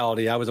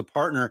mentality. I was a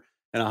partner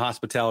in a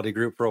hospitality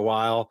group for a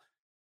while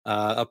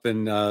up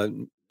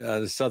in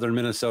southern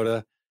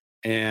Minnesota,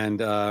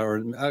 and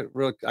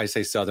I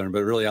say southern,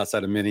 but really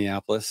outside of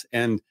Minneapolis.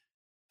 And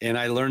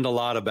I learned a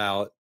lot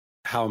about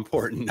how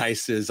important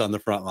nice is on the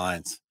front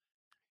lines.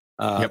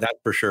 That's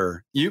for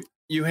sure.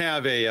 You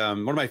have a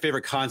one of my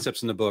favorite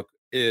concepts in the book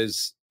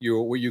is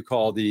what you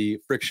call the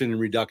friction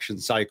reduction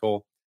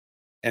cycle.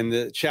 And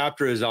the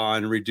chapter is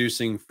on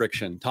reducing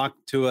friction. Talk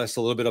to us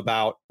a little bit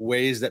about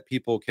ways that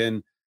people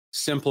can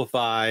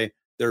simplify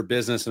their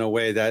business in a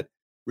way that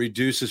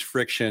reduces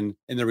friction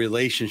in the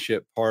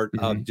relationship part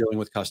of dealing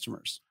with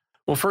customers.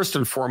 Well, first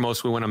and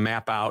foremost, we want to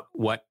map out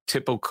what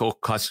typical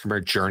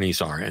customer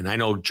journeys are. And I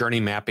know journey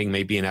mapping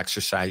may be an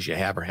exercise you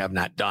have or have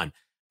not done.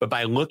 But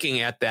by looking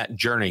at that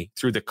journey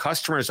through the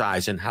customer's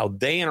eyes and how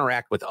they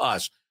interact with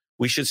us,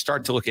 we should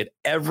start to look at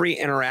every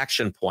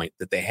interaction point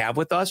that they have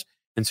with us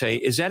and say,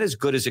 is that as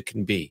good as it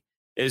can be?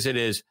 Is it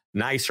as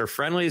nice or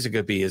friendly as it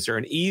could be? Is there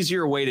an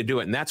easier way to do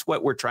it? And that's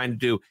what we're trying to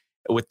do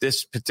with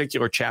this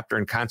particular chapter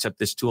and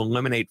concept, is to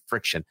eliminate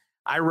friction.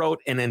 I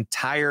wrote an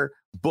entire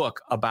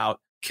book about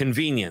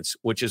convenience,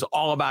 which is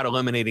all about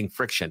eliminating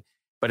friction.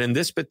 But in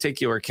this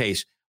particular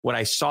case, what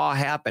I saw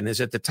happen is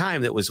at the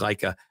time that was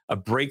like a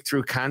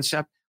breakthrough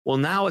concept. Well,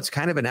 now it's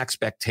kind of an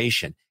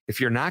expectation.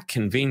 If you're not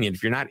convenient,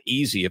 if you're not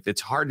easy, if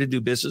it's hard to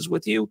do business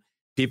with you,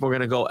 people are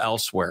going to go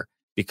elsewhere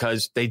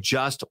because they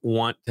just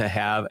want to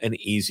have an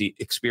easy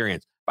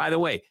experience. By the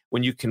way,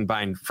 when you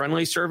combine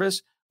friendly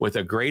service with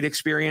a great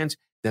experience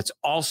that's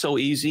also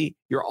easy,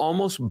 you're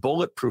almost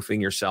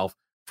bulletproofing yourself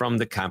from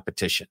the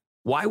competition.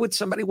 Why would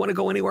somebody want to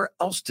go anywhere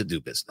else to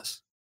do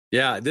business?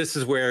 Yeah, this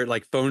is where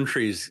like phone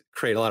trees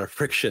create a lot of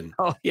friction.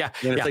 Oh, yeah.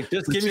 And it's like,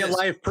 just give me a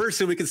live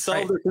person. We can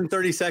solve this in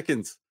 30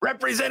 seconds.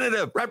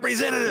 Representative,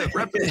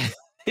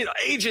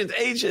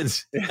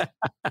 agents.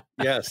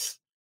 Yes.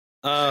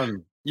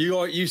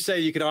 You say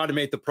you can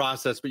automate the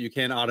process, but you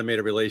can't automate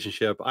a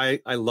relationship. I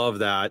love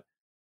that.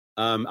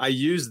 I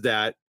used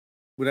that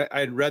when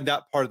I had read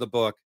that part of the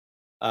book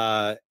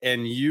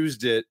and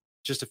used it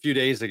just a few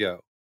days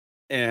ago.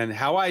 And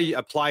how I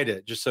applied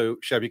it, just so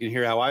Shep, you can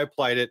hear how I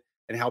applied it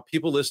and how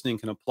people listening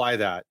can apply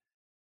that.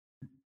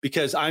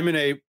 Because I'm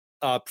in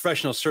a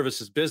professional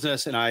services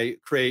business, and I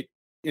create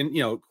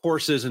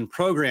courses and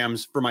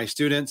programs for my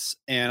students,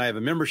 and I have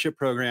a membership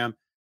program.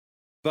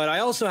 But I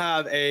also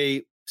have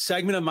a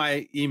segment of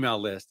my email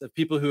list of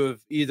people who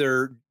have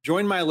either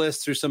joined my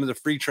list through some of the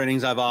free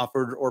trainings I've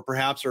offered, or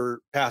perhaps are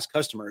past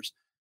customers.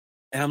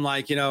 And I'm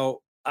like,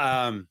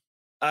 I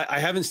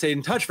haven't stayed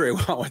in touch very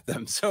well with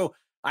them. So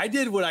I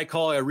did what I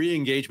call a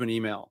re-engagement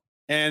email.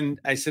 And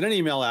I sent an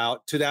email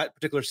out to that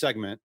particular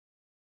segment.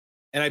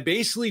 And I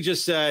basically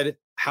just said,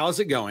 how's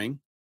it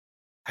going?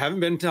 Haven't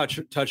been in touch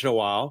in a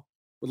while.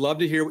 Would love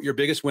to hear what your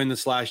biggest win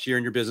this last year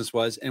in your business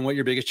was and what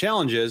your biggest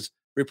challenge is.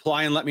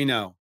 Reply and let me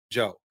know,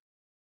 Joe.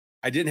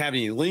 I didn't have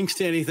any links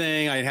to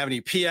anything. I didn't have any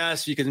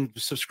PS. You can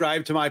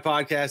subscribe to my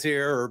podcast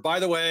here. Or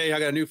by the way, I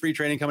got a new free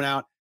training coming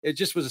out. It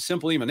just was a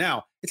simple email.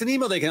 Now, it's an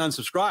email they can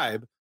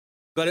unsubscribe,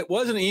 but it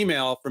was an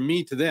email from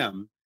me to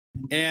them.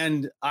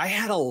 And I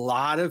had a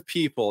lot of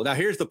people. Now,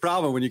 here's the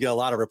problem when you get a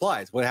lot of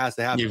replies. What has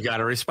to happen? You've got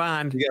to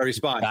respond. You got to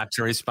respond. Got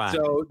to respond.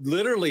 So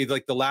literally,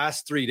 like the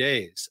last 3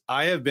 days,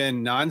 I have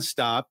been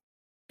nonstop.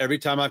 Every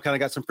time I've kind of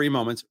got some free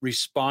moments,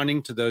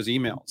 responding to those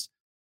emails.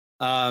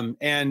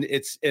 And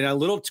it's in a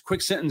little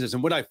quick sentences.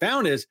 And what I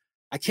found is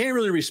I can't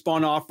really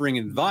respond offering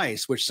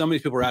advice, which some of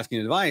these people are asking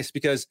advice,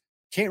 because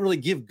can't really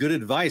give good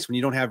advice when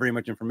you don't have very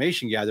much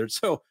information gathered.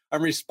 So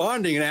I'm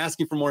responding and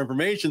asking for more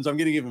information. So I'm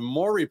getting even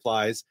more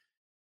replies,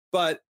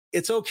 but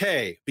it's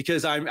okay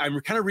because I'm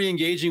kind of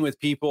re-engaging with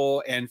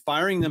people and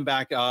firing them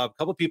back up. A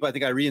couple of people I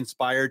think I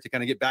re-inspired to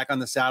kind of get back on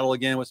the saddle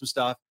again with some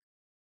stuff.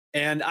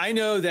 And I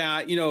know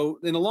that, in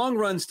the long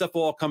run, stuff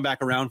will all come back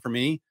around for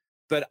me,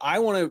 but I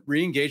want to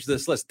re-engage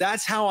this list.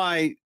 That's how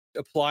I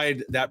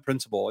applied that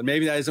principle. And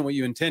maybe that isn't what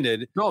you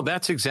intended. No,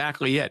 that's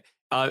exactly it.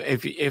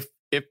 If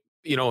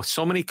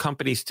so many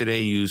companies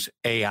today use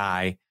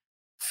AI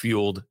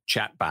fueled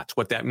chatbots.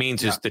 What that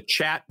means is the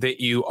chat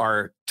that you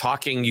are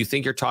talking, you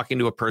think you're talking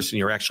to a person,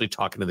 you're actually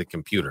talking to the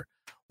computer.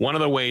 One of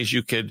the ways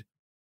you could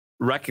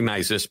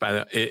recognize this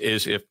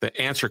is if the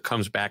answer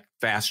comes back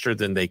faster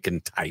than they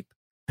can type.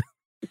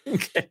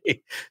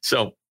 Okay.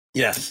 So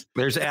yes,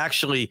 there's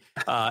actually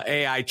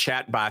AI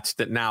chatbots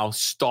that now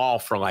stall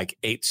for like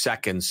 8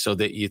 seconds so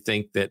that you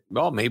think that,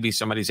 maybe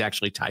somebody's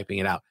actually typing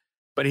it out.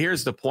 But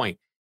here's the point.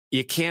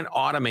 You can't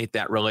automate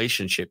that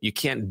relationship. You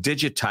can't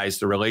digitize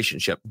the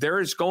relationship. There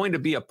is going to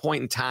be a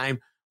point in time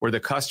where the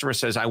customer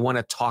says, I want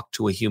to talk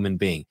to a human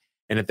being.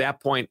 And at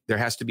that point, there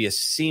has to be a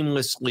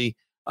seamlessly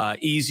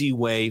easy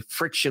way,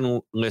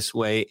 frictionless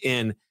way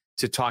in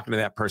to talking to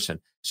that person.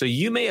 So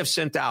you may have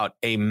sent out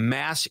a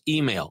mass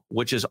email,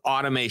 which is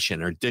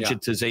automation or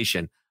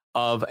digitization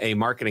of a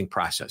marketing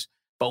process.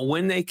 But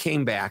when they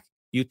came back,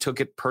 you took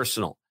it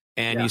personal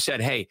and you said,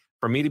 hey,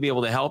 for me to be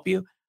able to help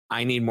you,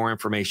 I need more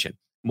information.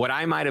 What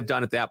I might have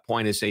done at that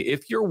point is say,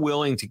 if you're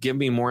willing to give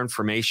me more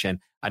information,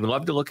 I'd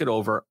love to look it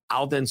over.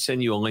 I'll then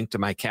send you a link to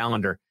my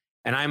calendar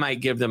and I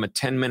might give them a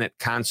 10-minute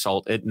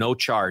consult at no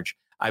charge.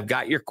 I've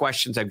got your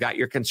questions. I've got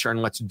your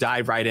concern. Let's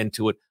dive right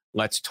into it.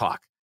 Let's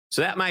talk.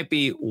 So that might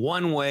be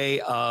one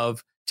way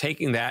of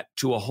taking that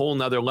to a whole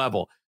nother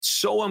level.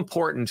 So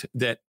important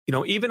that,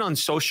 even on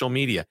social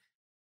media,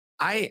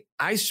 I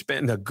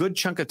spend a good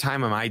chunk of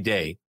time of my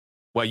day.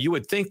 Well, you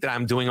would think that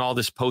I'm doing all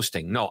this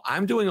posting. No,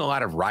 I'm doing a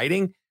lot of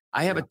writing.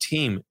 I have a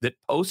team that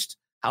posts.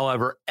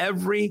 However,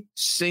 every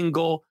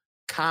single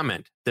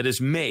comment that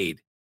is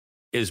made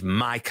is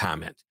my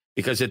comment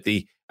because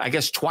I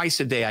guess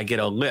twice a day I get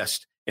a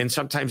list and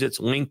sometimes it's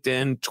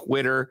LinkedIn,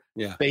 Twitter,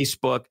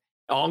 Facebook,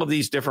 all of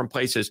these different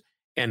places.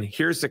 And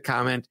here's the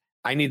comment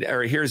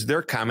here's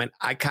their comment.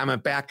 I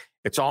comment back.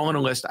 It's all on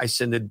a list. I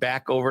send it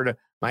back over to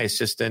my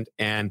assistant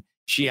and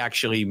she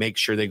actually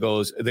makes sure that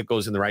goes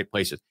in the right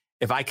places.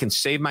 If I can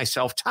save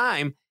myself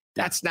time,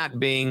 that's not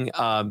being,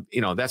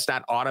 that's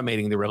not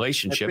automating the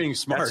relationship. That's being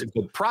smart. That's a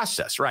good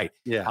process, right?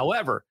 Yeah.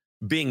 However,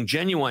 being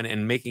genuine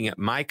and making it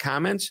my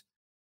comments,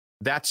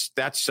 that's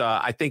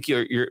I think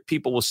your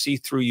people will see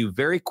through you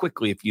very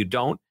quickly if you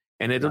don't,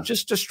 and it'll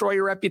just destroy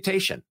your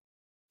reputation.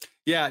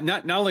 Yeah.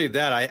 Not only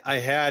that, I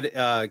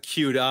had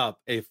queued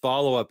up a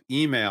follow-up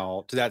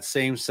email to that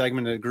same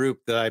segment of the group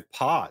that I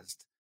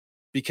paused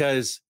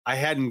because I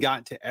hadn't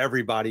gotten to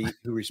everybody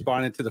who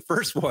responded to the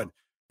first one.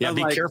 Yeah,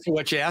 be careful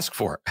what you ask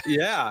for.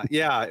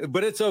 Yeah,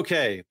 but it's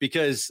okay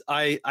because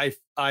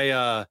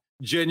I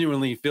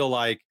genuinely feel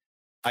like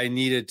I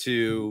needed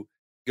to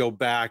go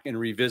back and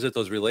revisit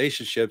those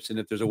relationships, and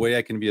if there's a way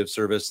I can be of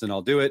service, then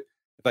I'll do it.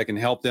 If I can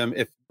help them,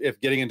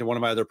 if getting into one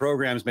of my other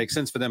programs makes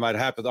sense for them, I'm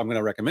going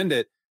to recommend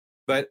it,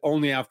 but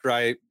only after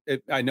I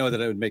know that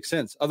it would make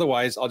sense.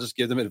 Otherwise, I'll just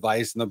give them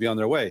advice and they'll be on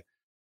their way.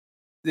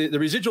 The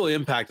residual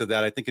impact of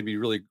that, I think, can be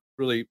really,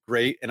 really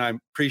great, and I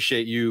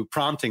appreciate you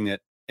prompting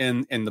it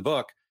in the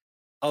book.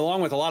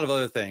 Along with a lot of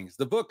other things.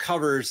 The book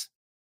covers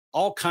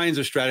all kinds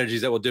of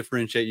strategies that will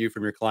differentiate you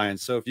from your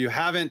clients. So if you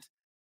haven't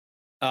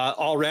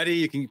already,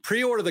 you can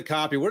pre-order the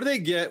copy. What do they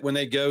get when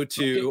they go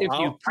to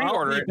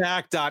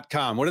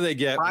back.com? What do they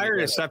get? Prior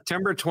to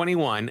September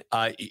 21,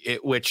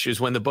 which is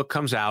when the book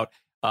comes out,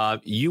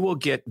 you will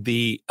get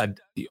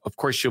of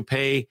course, you'll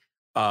pay,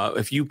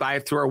 if you buy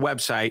it through our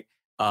website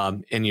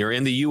and you're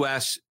in the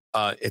U.S.,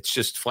 it's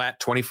just flat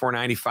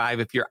 $24.95.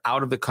 If you're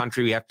out of the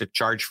country, we have to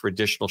charge for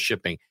additional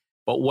shipping.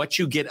 But what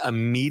you get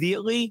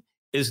immediately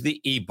is the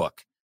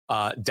ebook,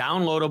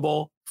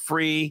 downloadable,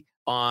 free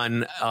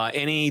on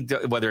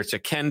whether it's a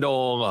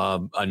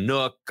Kindle, a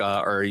Nook,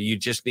 or you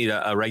just need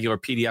a regular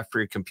PDF for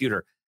your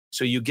computer.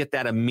 So you get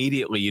that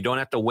immediately. You don't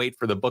have to wait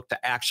for the book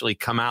to actually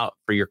come out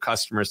for your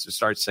customers to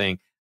start saying,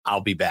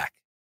 I'll be back.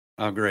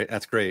 Oh, great.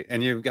 That's great.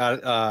 And you've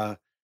got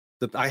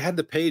I had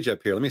the page up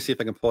here. Let me see if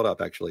I can pull it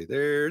up, actually.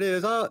 There it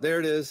is. Oh, there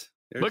it is.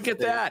 Look at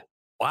that.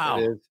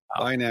 Wow.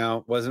 By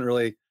now. Wasn't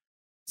really.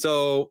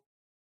 So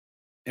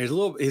he's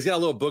got a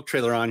little book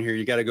trailer on here.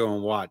 You got to go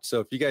and watch. So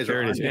if you guys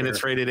and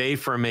it's rated A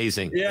for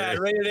amazing. Yeah,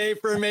 rated A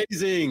for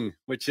amazing,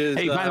 which is.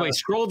 Hey, by the way,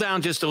 scroll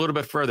down just a little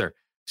bit further.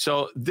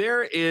 So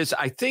there is,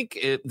 I think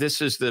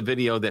this is the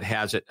video that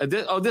has it.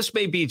 This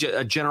may be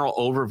a general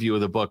overview of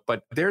the book,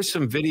 but there's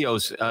some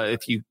videos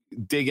if you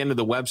dig into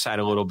the website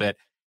a little bit.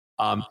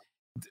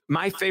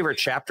 My favorite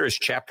chapter is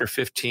chapter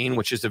 15,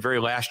 which is the very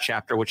last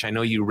chapter, which I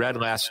know you read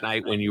last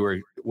night when you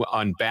were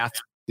on bath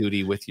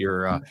duty with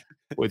your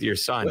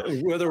son.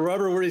 With a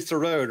rubber grease the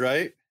road,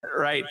 right?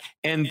 Right.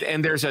 And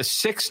there's a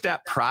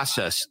 6-step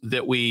process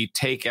that we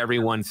take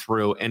everyone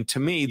through. And to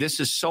me, this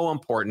is so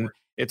important.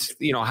 It's,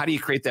 how do you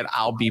create that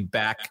I'll be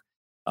back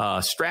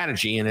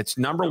strategy? And it's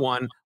number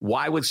one,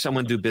 why would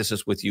someone do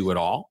business with you at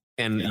all?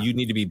 And you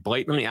need to be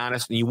blatantly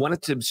honest. And you want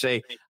it to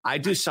say, I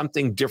do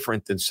something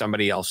different than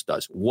somebody else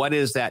does. What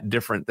is that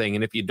different thing?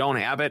 And if you don't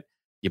have it,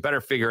 you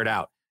better figure it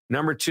out.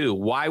 Number two,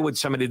 why would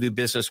somebody do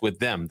business with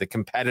them, the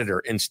competitor,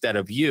 instead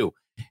of you?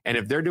 And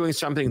if they're doing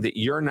something that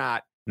you're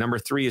not, number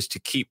three is to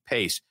keep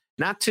pace,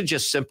 not to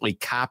just simply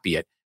copy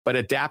it, but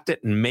adapt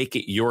it and make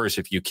it yours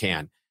if you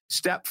can.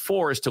 Step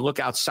 4 is to look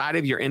outside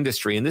of your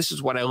industry. And this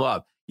is what I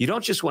love. You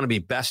don't just want to be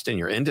best in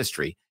your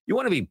industry. You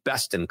want to be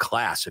best in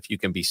class if you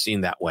can be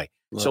seen that way.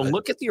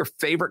 Look at your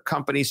favorite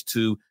companies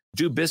to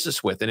do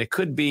business with. And it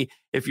could be,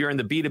 if you're in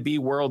the B2B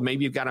world,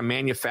 maybe you've got a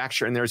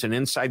manufacturer and there's an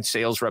inside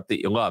sales rep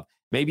that you love.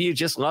 Maybe you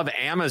just love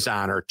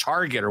Amazon or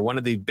Target or one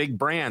of the big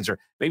brands, or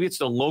maybe it's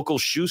the local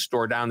shoe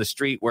store down the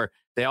street where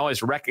they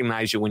always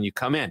recognize you when you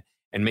come in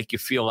and make you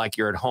feel like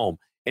you're at home.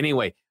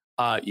 Anyway,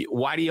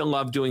 why do you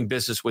love doing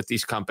business with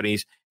these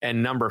companies?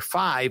 And number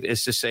 5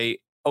 is to say,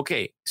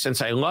 okay,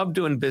 since I love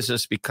doing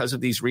business because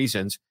of these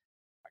reasons,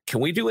 can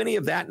we do any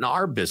of that in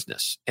our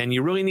business? And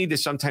you really need to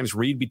sometimes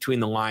read between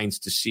the lines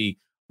to see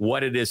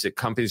what it is that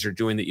companies are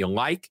doing that you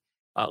like.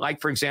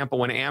 Like, for example,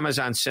 when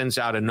Amazon sends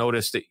out a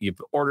notice that your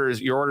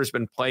order's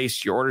been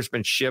placed, your order's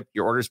been shipped,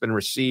 your order's been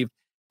received,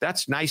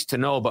 that's nice to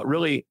know. But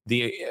really,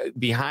 the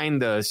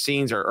behind the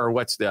scenes or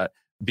what's the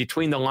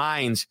between the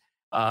lines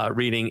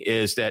reading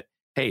is that,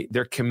 hey,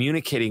 they're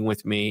communicating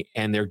with me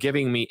and they're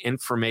giving me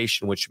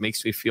information, which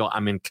makes me feel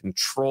I'm in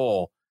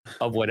control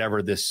of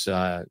whatever this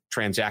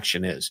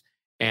transaction is.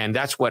 And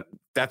that's what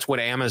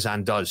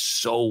Amazon does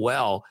so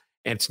well.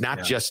 And it's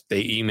not just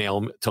they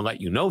email to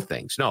let you know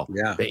things. No,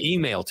 they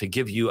email to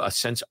give you a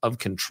sense of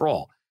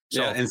control.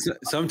 So, and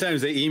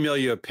sometimes they email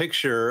you a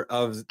picture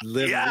of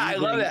I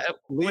love that.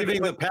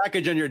 leaving the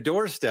package on your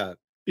doorstep.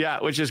 Yeah,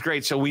 which is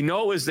great. So we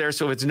know it was there.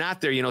 So if it's not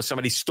there,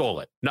 somebody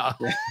stole it. No,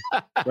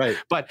 right.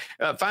 But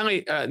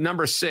finally,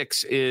 number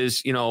 6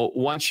 is,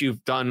 once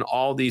you've done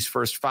all these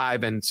first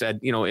 5 and said,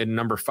 in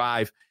number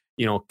 5,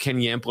 can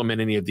you implement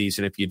any of these?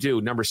 And if you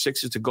do, number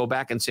 6 is to go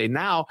back and say,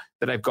 now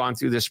that I've gone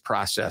through this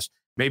process,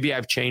 maybe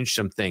I've changed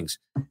some things.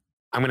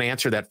 I'm going to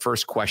answer that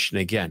first question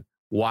again.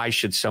 Why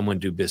should someone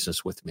do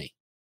business with me?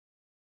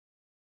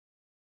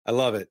 I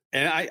love it.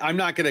 And I'm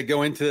not going to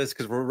go into this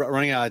because we're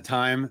running out of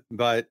time,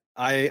 but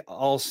I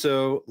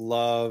also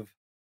love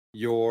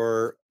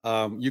your,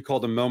 you call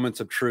them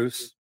moments of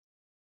truth,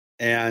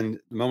 and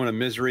the moment of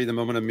misery, the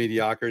moment of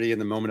mediocrity,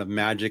 and the moment of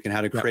magic, and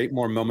how to create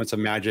more moments of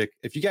magic.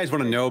 If you guys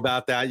want to know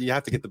about that, you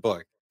have to get the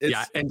book.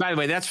 And by the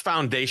way, that's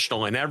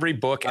foundational in every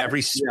book,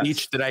 every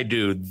speech that I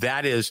do.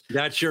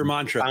 That's your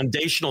mantra.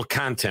 Foundational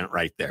content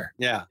right there.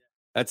 Yeah,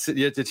 it's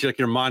like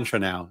your mantra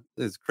now.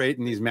 Is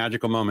creating these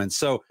magical moments.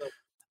 So,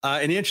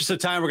 in the interest of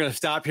time, we're going to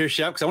stop here,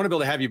 Shep, because I want to be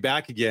able to have you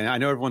back again. I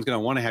know everyone's going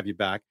to want to have you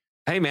back.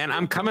 Hey, man,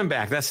 I'm coming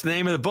back. That's the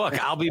name of the book.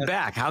 I'll be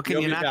back. How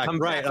can you not come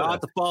back? I'll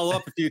have to follow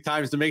up a few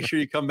times to make sure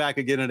you come back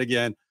again and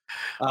again.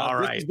 All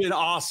right. This has been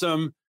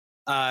awesome.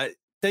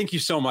 Thank you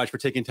so much for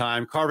taking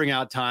time, carving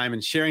out time,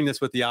 and sharing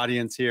this with the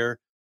audience here.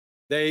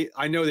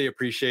 I know they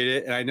appreciate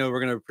it, and I know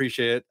we're going to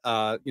appreciate it.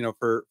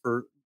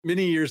 For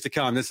many years to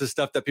come. This is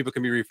stuff that people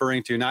can be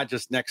referring to, not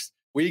just next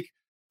week,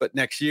 but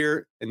next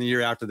year and the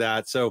year after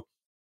that. So,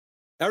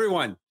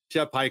 everyone,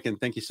 Shep Hyken,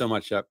 thank you so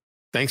much, Shep.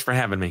 Thanks for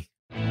having me.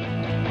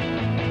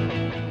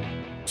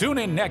 Tune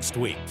in next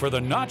week for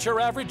the Not Your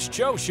Average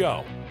Joe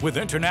Show with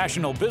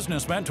international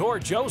business mentor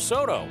Joe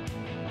Soto.